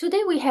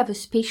Today we have a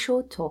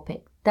special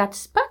topic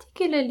that's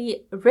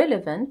particularly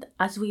relevant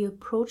as we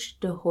approach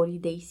the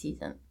holiday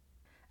season.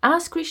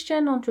 As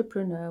Christian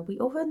entrepreneurs, we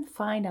often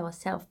find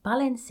ourselves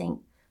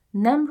balancing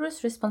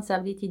numerous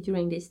responsibilities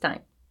during this time.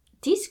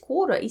 This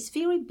quarter is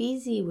very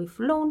busy with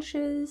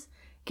launches,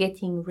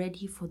 getting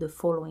ready for the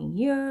following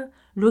year,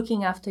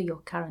 looking after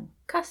your current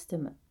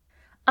customer.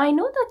 I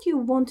know that you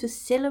want to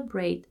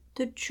celebrate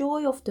the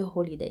joy of the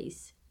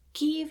holidays,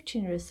 give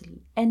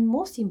generously, and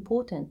most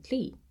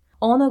importantly,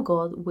 honor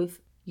God with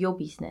your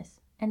business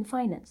and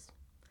finance.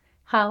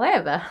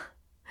 However,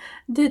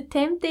 the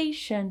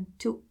temptation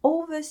to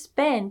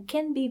overspend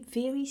can be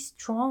very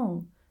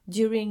strong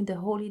during the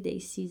holiday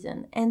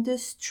season, and the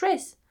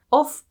stress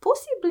of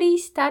possibly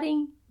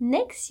starting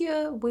next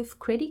year with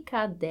credit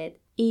card debt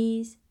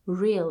is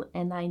real,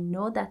 and I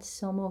know that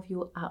some of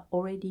you are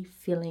already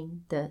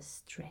feeling the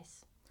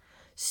stress.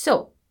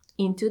 So,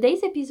 in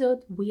today's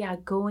episode, we are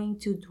going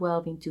to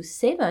delve into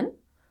 7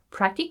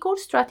 practical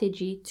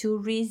strategies to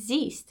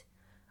resist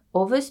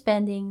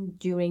overspending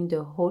during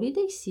the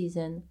holiday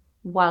season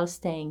while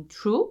staying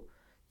true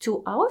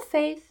to our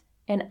faith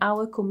and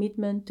our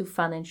commitment to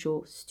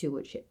financial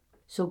stewardship.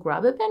 So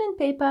grab a pen and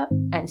paper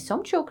and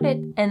some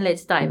chocolate and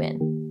let's dive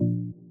in.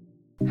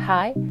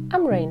 Hi,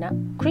 I'm Reina,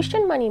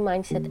 Christian money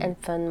mindset and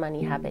fun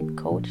money habit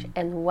coach,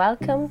 and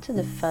welcome to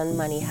the Fun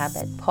Money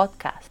Habit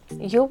podcast.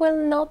 You will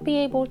not be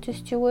able to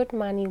steward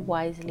money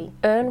wisely,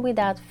 earn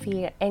without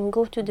fear, and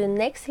go to the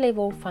next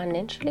level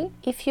financially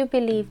if you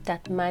believe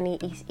that money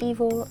is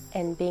evil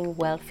and being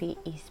wealthy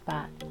is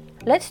bad.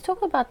 Let's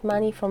talk about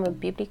money from a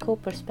biblical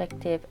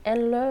perspective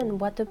and learn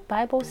what the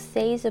Bible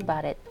says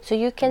about it so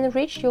you can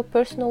reach your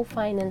personal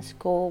finance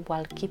goal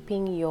while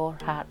keeping your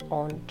heart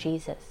on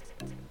Jesus.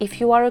 If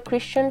you are a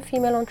Christian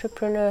female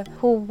entrepreneur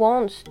who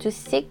wants to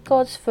seek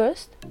God's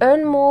first,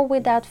 earn more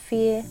without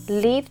fear,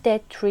 live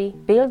debt-free,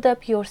 build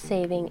up your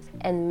savings,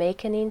 and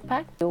make an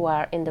impact, you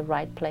are in the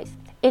right place.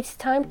 It's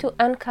time to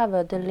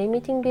uncover the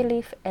limiting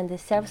belief and the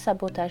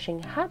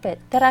self-sabotaging habit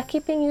that are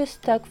keeping you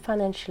stuck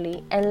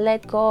financially and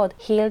let God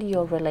heal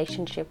your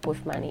relationship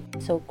with money.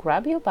 So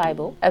grab your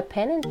Bible, a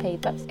pen and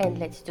paper, and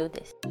let's do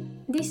this.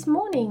 This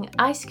morning,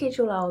 I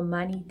scheduled our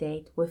money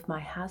date with my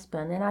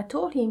husband, and I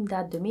told him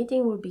that the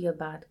meeting will be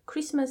about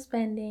Christmas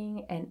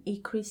spending and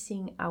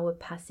increasing our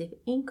passive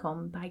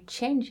income by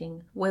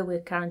changing where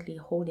we're currently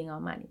holding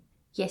our money.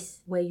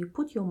 Yes, where you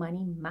put your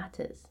money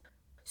matters.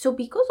 So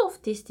because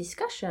of this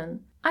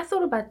discussion, I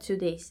thought about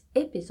today's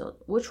episode,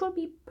 which will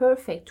be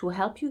perfect to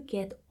help you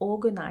get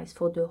organized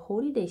for the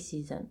holiday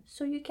season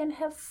so you can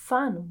have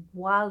fun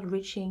while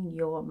reaching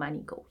your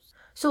money goals.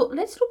 So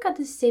let's look at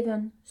the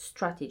 7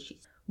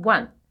 strategies.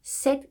 1.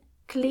 Set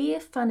clear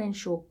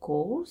financial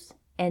goals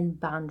and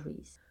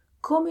boundaries.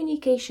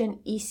 Communication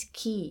is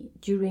key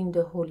during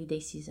the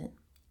holiday season.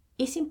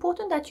 It's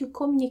important that you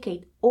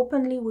communicate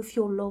openly with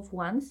your loved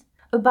ones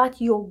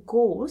about your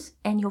goals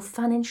and your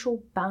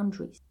financial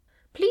boundaries.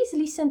 Please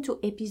listen to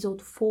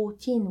episode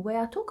 14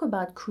 where I talk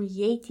about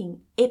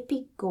creating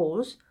epic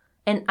goals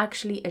and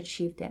actually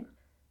achieve them.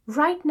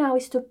 Right now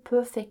is the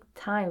perfect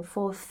time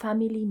for a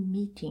family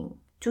meeting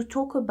to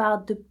talk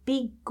about the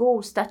big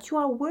goals that you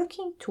are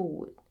working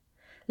toward.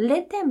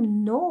 Let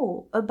them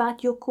know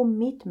about your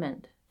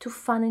commitment to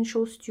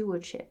financial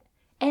stewardship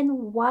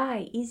and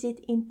why is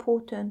it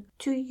important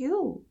to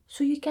you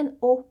so you can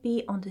all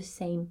be on the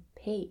same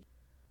page.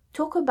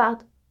 Talk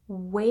about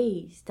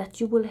ways that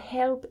you will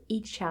help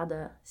each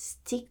other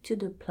stick to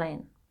the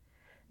plan.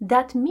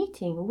 That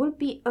meeting will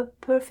be a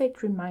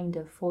perfect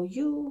reminder for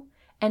you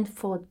and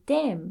for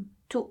them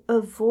to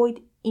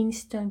avoid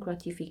instant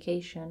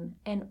gratification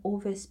and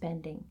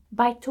overspending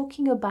by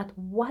talking about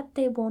what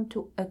they want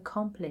to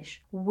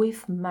accomplish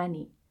with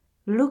money,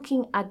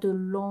 looking at the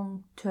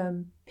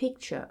long-term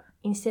picture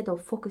instead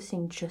of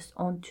focusing just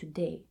on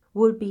today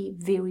will be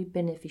very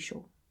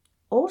beneficial.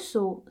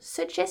 Also,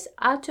 suggest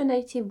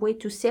alternative way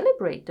to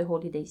celebrate the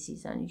holiday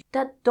season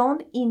that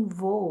don't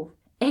involve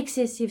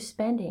excessive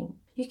spending.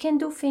 You can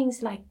do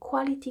things like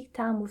quality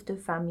time with the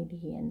family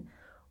and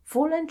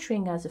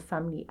volunteering as a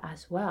family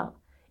as well.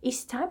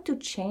 It's time to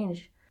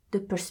change the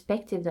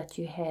perspective that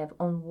you have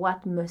on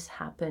what must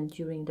happen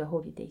during the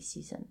holiday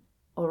season.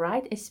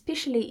 Alright?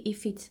 Especially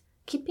if it's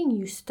keeping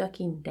you stuck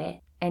in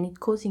debt and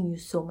it causing you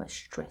so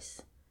much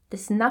stress.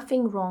 There's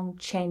nothing wrong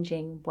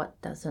changing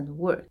what doesn't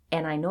work.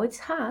 And I know it's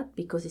hard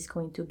because it's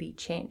going to be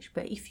changed.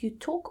 But if you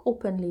talk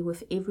openly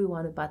with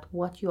everyone about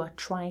what you are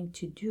trying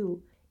to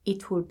do,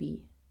 it will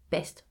be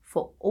best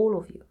for all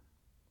of you.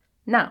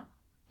 Now,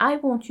 I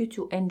want you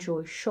to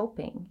enjoy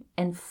shopping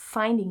and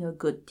finding a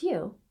good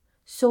deal.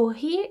 So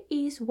here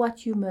is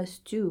what you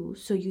must do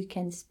so you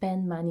can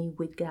spend money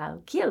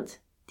without guilt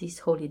this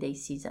holiday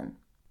season.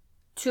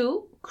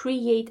 2.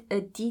 Create a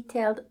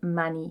detailed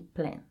money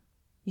plan.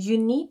 You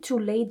need to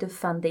lay the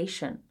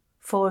foundation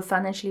for a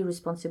financially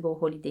responsible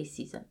holiday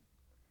season.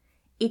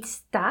 It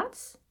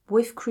starts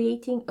with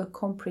creating a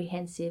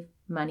comprehensive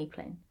money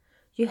plan.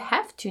 You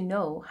have to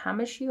know how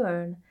much you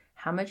earn,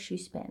 how much you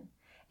spend.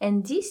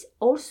 And this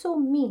also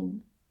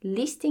means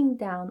listing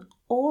down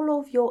all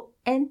of your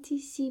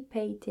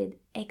anticipated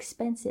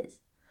expenses,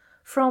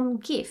 from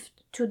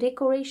gift to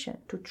decoration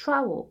to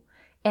travel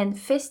and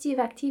festive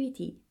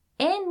activity,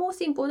 and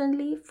most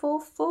importantly,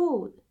 for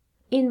food.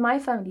 In my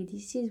family,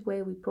 this is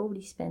where we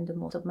probably spend the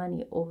most of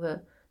money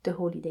over the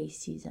holiday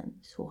season.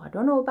 So I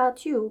don't know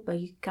about you, but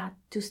you got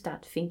to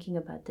start thinking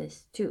about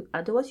this too.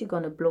 Otherwise, you're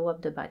going to blow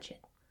up the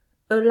budget.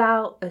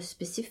 Allow a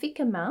specific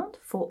amount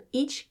for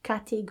each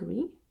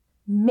category,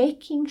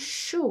 making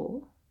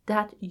sure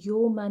that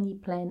your money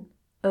plan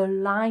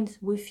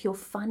aligns with your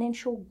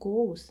financial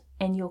goals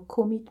and your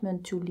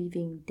commitment to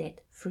living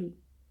debt-free.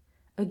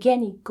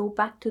 Again, it goes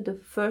back to the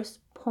first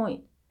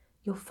point,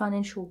 your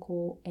financial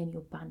goal and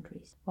your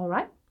boundaries. All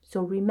right?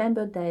 So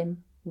remember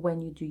them when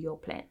you do your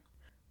plan.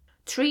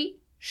 3,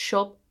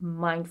 shop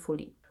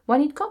mindfully. When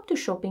it comes to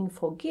shopping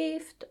for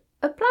gift,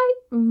 apply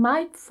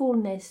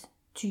mindfulness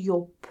to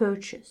your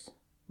purchase,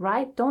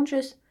 right? Don't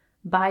just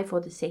buy for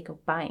the sake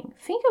of buying.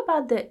 Think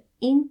about the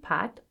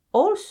impact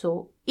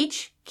also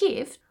each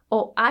gift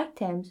or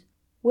items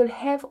will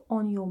have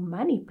on your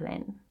money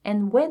plan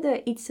and whether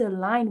it's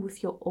aligned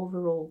with your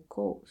overall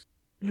goals.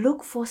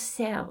 Look for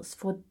sales,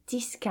 for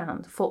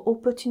discount, for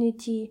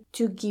opportunity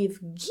to give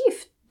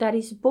gift that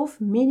is both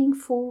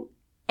meaningful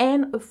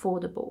and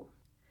affordable.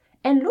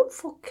 And look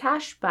for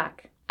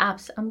cashback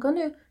apps. I'm going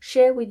to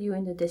share with you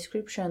in the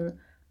description.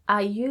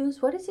 I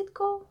use, what is it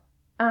called?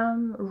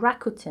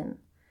 Rakuten.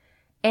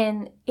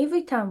 And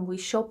every time we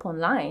shop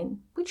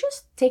online, we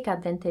just take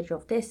advantage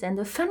of this. And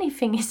the funny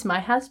thing is, my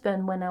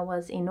husband, when I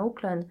was in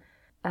Auckland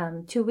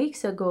 2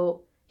 weeks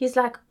ago, he's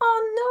like,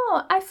 oh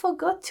no, I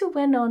forgot to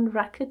went on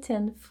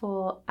Rakuten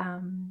for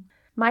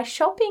my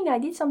shopping. I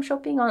did some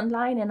shopping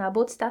online and I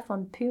bought stuff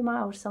on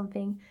Puma or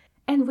something.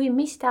 And we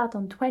missed out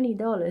on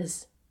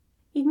 $20.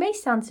 It may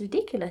sound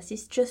ridiculous,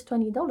 it's just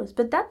 $20.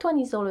 But that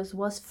 $20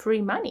 was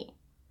free money.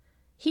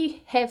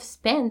 He have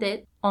spent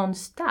it on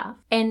stuff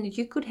and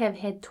you could have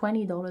had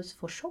 $20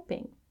 for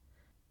shopping.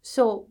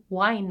 So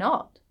why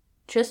not?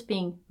 Just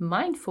being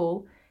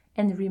mindful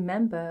and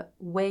remember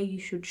where you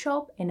should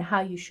shop and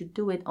how you should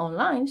do it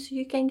online so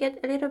you can get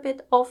a little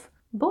bit of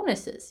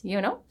bonuses,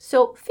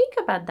 So think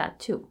about that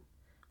too.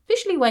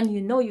 Especially when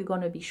you know you're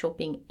going to be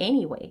shopping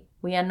anyway.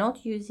 We are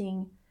not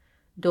using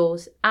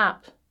those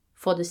apps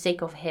for the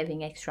sake of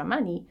having extra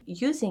money,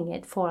 using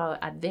it for our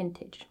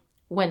advantage.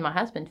 When my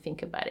husband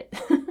think about it.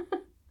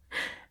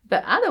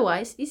 But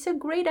otherwise, it's a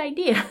great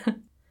idea.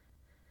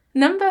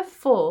 Number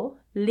 4,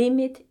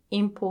 limit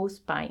impulse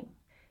buying.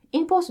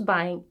 Impulse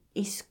buying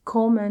is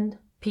common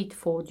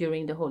pitfall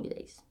during the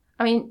holidays.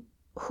 I mean,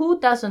 who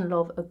doesn't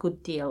love a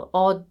good deal?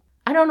 Or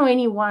I don't know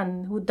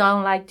anyone who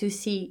don't like to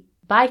see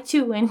buy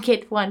 2 and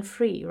get 1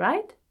 free,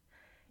 right?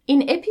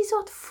 In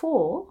episode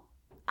 4,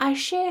 I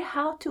share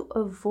how to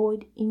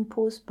avoid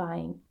impulse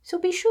buying. So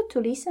be sure to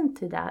listen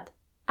to that,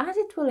 as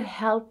it will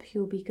help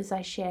you because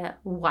I share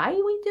why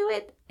we do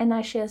it and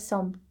I share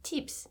some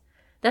tips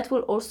that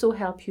will also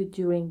help you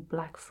during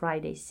Black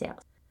Friday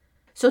sales.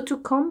 So to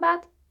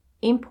combat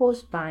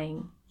impulse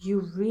buying,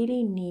 you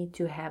really need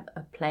to have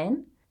a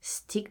plan,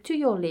 stick to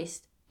your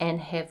list, and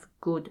have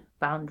good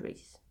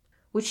boundaries.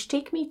 Which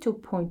take me to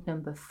point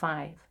number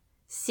 5,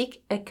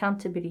 seek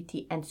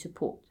accountability and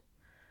support.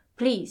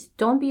 Please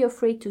don't be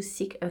afraid to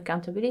seek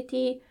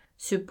accountability,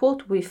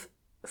 support with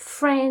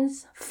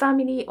friends,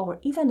 family, or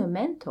even a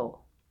mentor.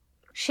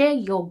 Share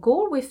your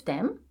goal with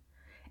them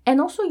and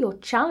also your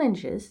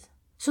challenges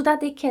so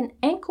that they can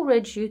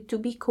encourage you to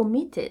be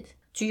committed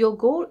to your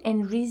goal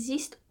and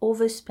resist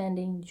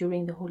overspending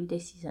during the holiday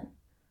season.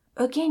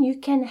 Again, you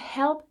can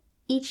help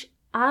each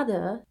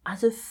other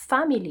as a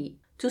family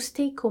to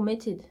stay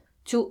committed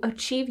to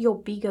achieve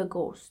your bigger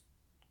goals.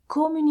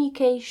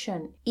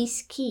 Communication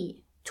is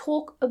key.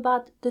 Talk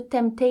about the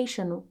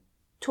temptation.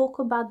 Talk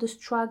about the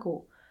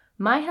struggle.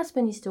 My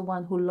husband is the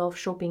one who loves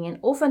shopping and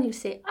often he'll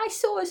say, I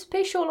saw a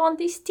special on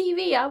this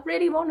TV. I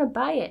really want to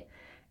buy it.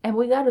 And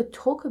we got to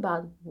talk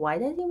about why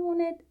does he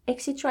want it,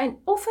 etc. And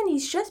often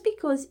it's just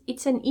because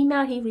it's an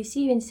email he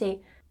received and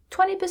say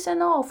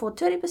 20% off or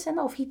 30%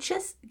 off. He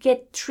just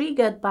get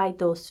triggered by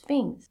those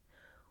things.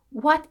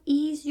 What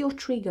is your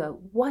trigger?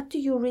 What do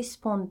you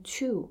respond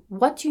to?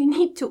 What do you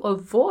need to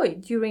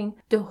avoid during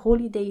the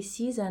holiday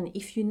season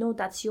if you know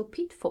that's your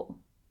pitfall?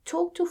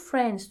 Talk to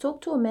friends, talk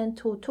to a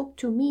mentor, talk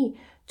to me,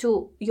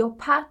 to your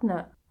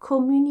partner.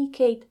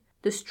 Communicate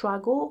the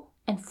struggle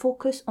and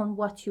focus on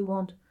what you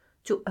want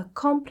to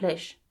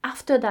accomplish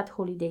after that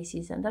holiday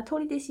season. That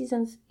holiday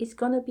season is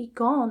going to be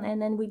gone and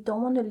then we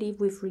don't want to live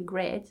with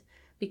regret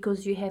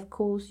because you have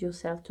caused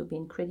yourself to be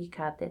in credit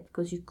card debt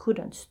because you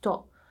couldn't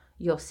stop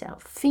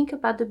yourself. Think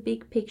about the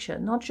big picture,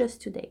 not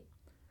just today.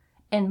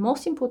 And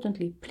most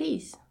importantly,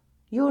 please,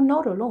 you're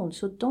not alone.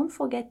 So don't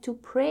forget to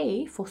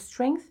pray for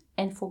strength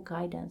and for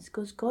guidance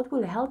because God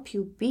will help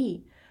you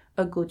be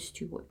a good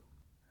steward.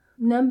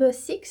 Number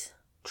 6,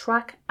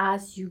 track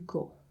as you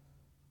go.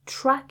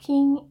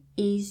 Tracking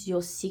is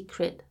your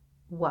secret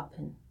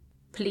weapon.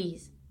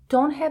 Please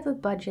don't have a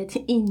budget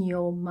in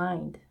your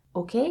mind,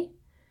 okay?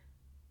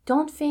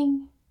 Don't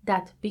think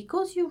that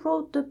because you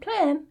wrote the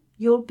plan,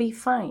 you'll be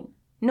fine.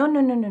 No,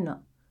 no, no, no, no.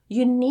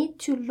 You need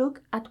to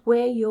look at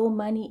where your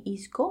money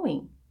is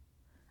going.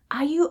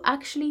 Are you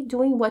actually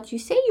doing what you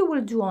say you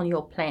will do on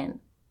your plan?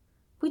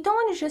 We don't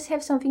want to just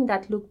have something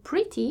that looks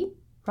pretty,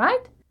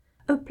 right?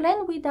 A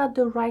plan without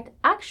the right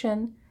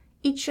action,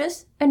 it's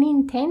just an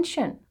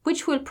intention,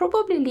 which will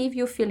probably leave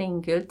you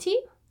feeling guilty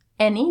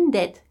and in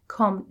debt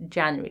come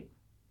January.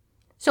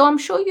 So I'm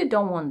sure you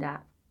don't want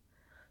that.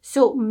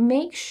 So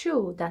make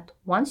sure that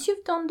once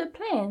you've done the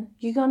plan,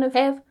 you're going to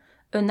have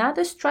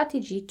another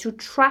strategy to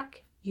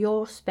track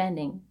your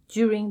spending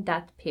during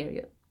that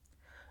period.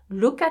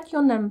 Look at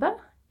your number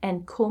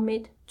and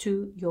commit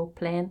to your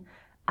plan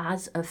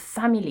as a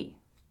family.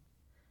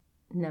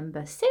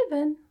 Number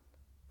 7,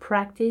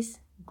 practice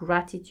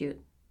gratitude.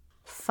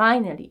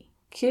 Finally,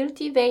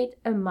 cultivate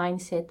a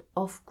mindset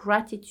of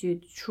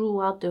gratitude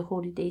throughout the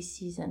holiday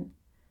season.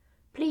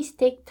 Please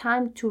take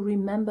time to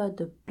remember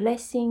the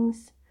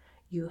blessings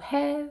you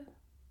have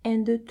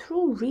and the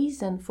true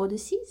reason for the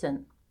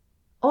season.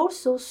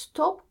 Also,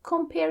 stop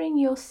comparing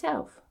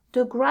yourself.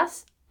 The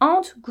grass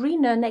aren't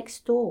greener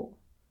next door.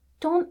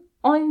 Don't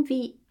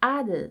envy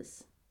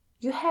others.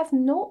 You have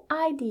no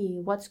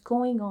idea what's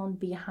going on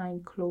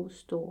behind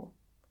closed doors.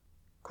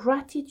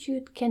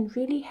 Gratitude can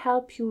really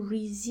help you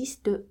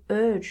resist the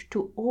urge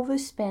to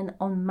overspend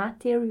on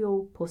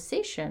material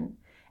possession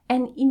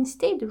and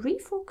instead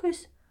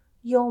refocus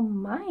your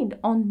mind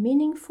on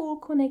meaningful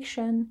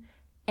connection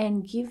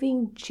and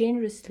giving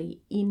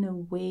generously in a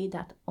way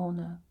that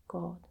honors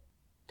God.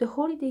 The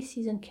holiday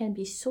season can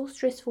be so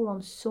stressful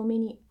on so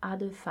many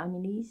other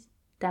families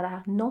that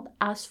are not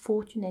as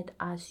fortunate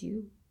as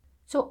you.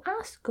 So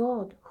ask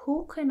God,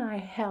 who can I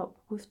help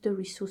with the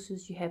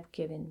resources you have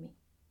given me?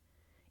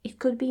 It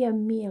could be a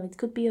meal, it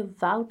could be a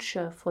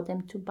voucher for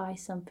them to buy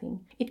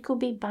something. It could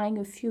be buying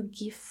a few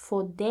gifts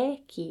for their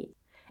kids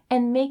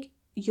and make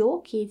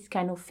your kids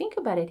kind of think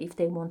about it if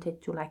they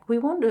wanted to. Like, we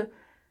want to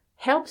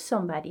help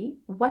somebody.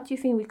 What do you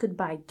think we could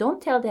buy?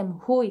 Don't tell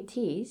them who it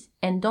is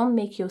and don't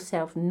make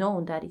yourself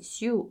known that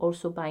it's you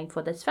also buying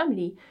for that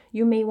family.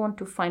 You may want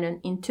to find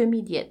an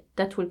intermediate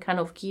that will kind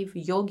of give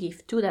your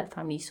gift to that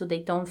family so they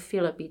don't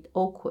feel a bit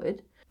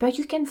awkward. But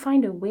you can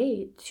find a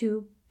way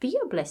to be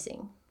a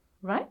blessing,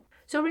 right?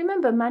 So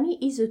remember, money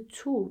is a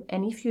tool,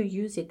 and if you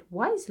use it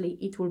wisely,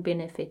 it will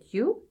benefit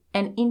you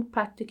and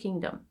impact the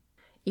kingdom.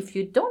 If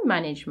you don't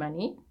manage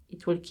money,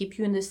 it will keep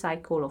you in the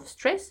cycle of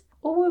stress,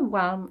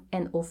 overwhelm,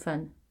 and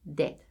often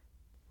debt.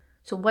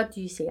 So what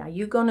do you say? Are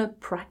you going to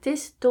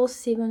practice those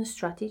 7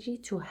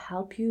 strategies to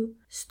help you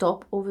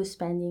stop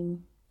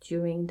overspending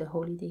during the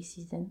holiday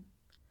season?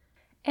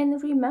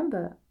 And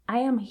remember, I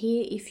am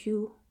here if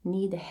you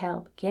need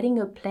help getting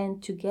a plan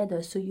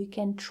together so you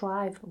can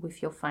thrive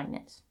with your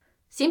finance.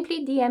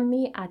 Simply DM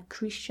me at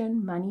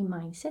Christian Money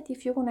Mindset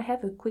if you want to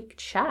have a quick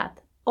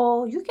chat,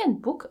 or you can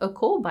book a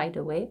call, by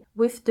the way,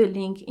 with the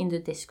link in the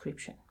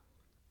description.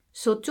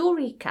 So to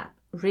recap,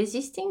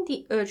 resisting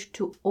the urge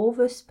to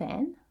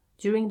overspend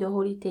during the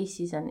holiday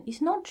season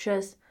is not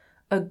just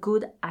a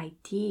good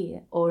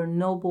idea or a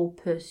noble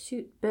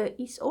pursuit, but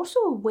it's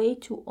also a way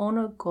to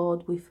honor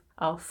God with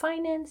our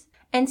finance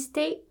and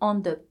stay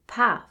on the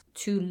path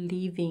to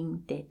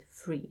living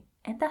debt-free.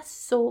 And that's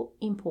so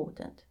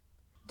important.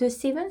 The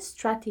 7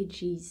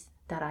 strategies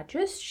that I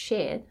just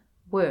shared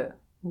were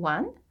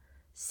 1.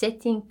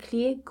 Setting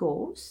clear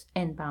goals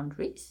and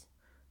boundaries.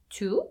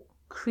 2.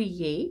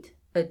 Create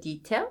a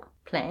detailed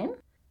plan.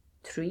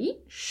 3.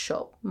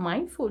 Shop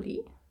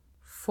mindfully.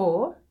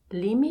 4.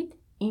 Limit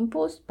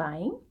impulse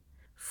buying.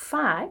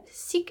 5.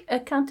 Seek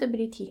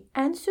accountability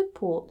and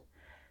support.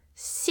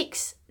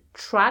 6.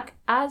 Track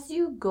as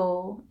you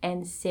go.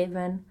 And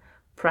 7.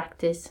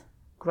 Practice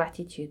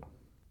gratitude.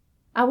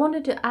 I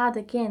wanted to add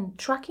again,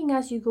 tracking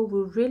as you go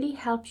will really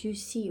help you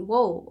see,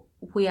 whoa,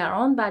 we are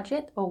on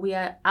budget or we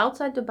are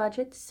outside the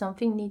budget,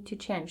 something needs to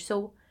change.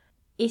 So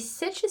it's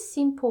such a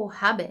simple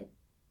habit,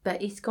 but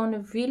it's going to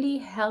really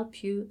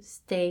help you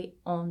stay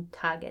on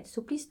target.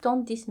 So please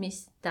don't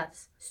dismiss that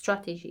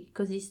strategy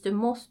because it's the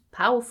most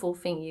powerful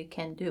thing you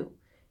can do.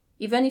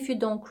 Even if you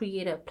don't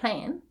create a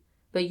plan,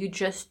 but you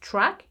just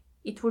track,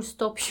 it will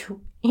stop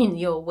you in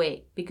your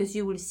way because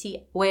you will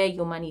see where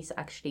your money is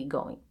actually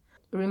going.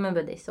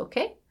 Remember this,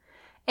 okay?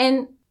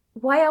 And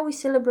why are we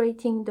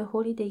celebrating the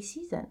holiday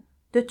season?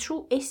 The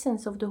true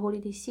essence of the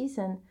holiday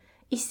season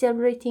is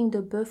celebrating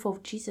the birth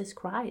of Jesus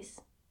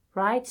Christ,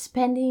 right?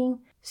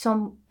 Spending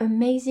some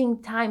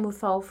amazing time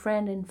with our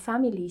friends and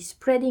family,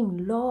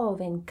 spreading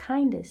love and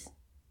kindness,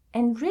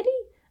 and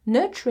really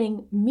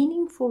nurturing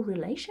meaningful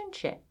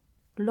relationship.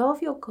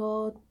 Love your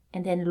God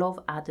and then love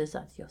others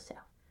as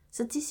yourself.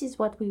 So this is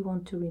what we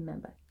want to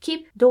remember.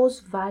 Keep those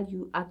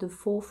values at the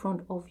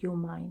forefront of your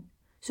mind,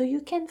 so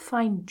you can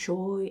find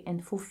joy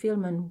and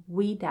fulfillment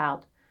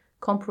without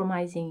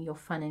compromising your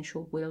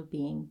financial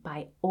well-being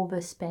by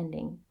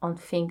overspending on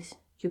things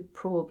you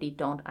probably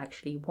don't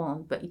actually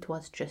want, but it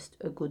was just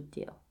a good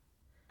deal.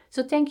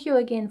 So thank you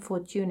again for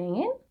tuning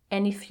in.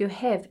 And if you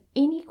have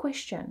any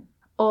question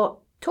or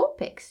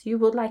topics you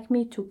would like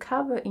me to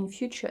cover in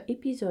future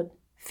episodes,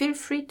 feel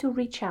free to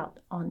reach out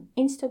on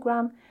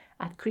Instagram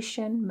at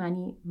Christian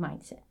Money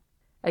Mindset.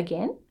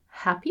 Again,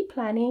 happy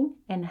planning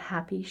and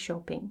happy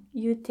shopping.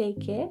 You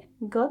take care.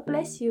 God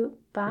bless you.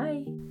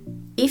 Bye.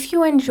 If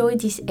you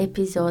enjoyed this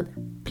episode,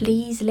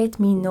 please let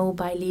me know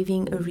by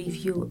leaving a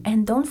review,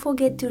 and don't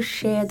forget to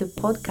share the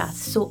podcast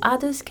so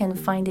others can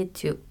find it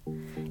too.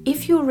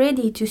 If you're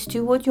ready to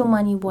steward your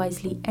money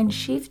wisely and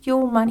shift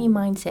your money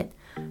mindset,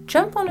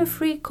 jump on a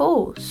free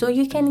call so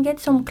you can get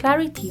some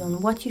clarity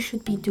on what you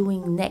should be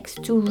doing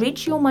next to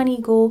reach your money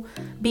goal,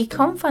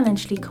 become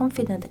financially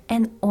confident,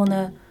 and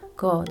honor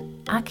God.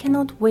 I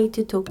cannot wait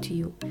to talk to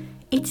you.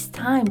 It's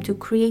time to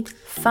create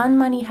fun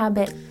money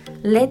habits,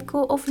 let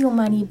go of your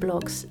money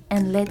blocks,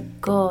 and let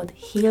God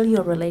heal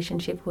your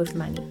relationship with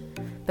money.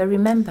 But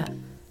remember,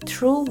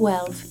 true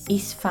wealth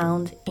is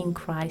found in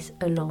Christ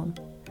alone.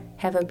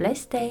 Have a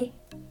blessed day.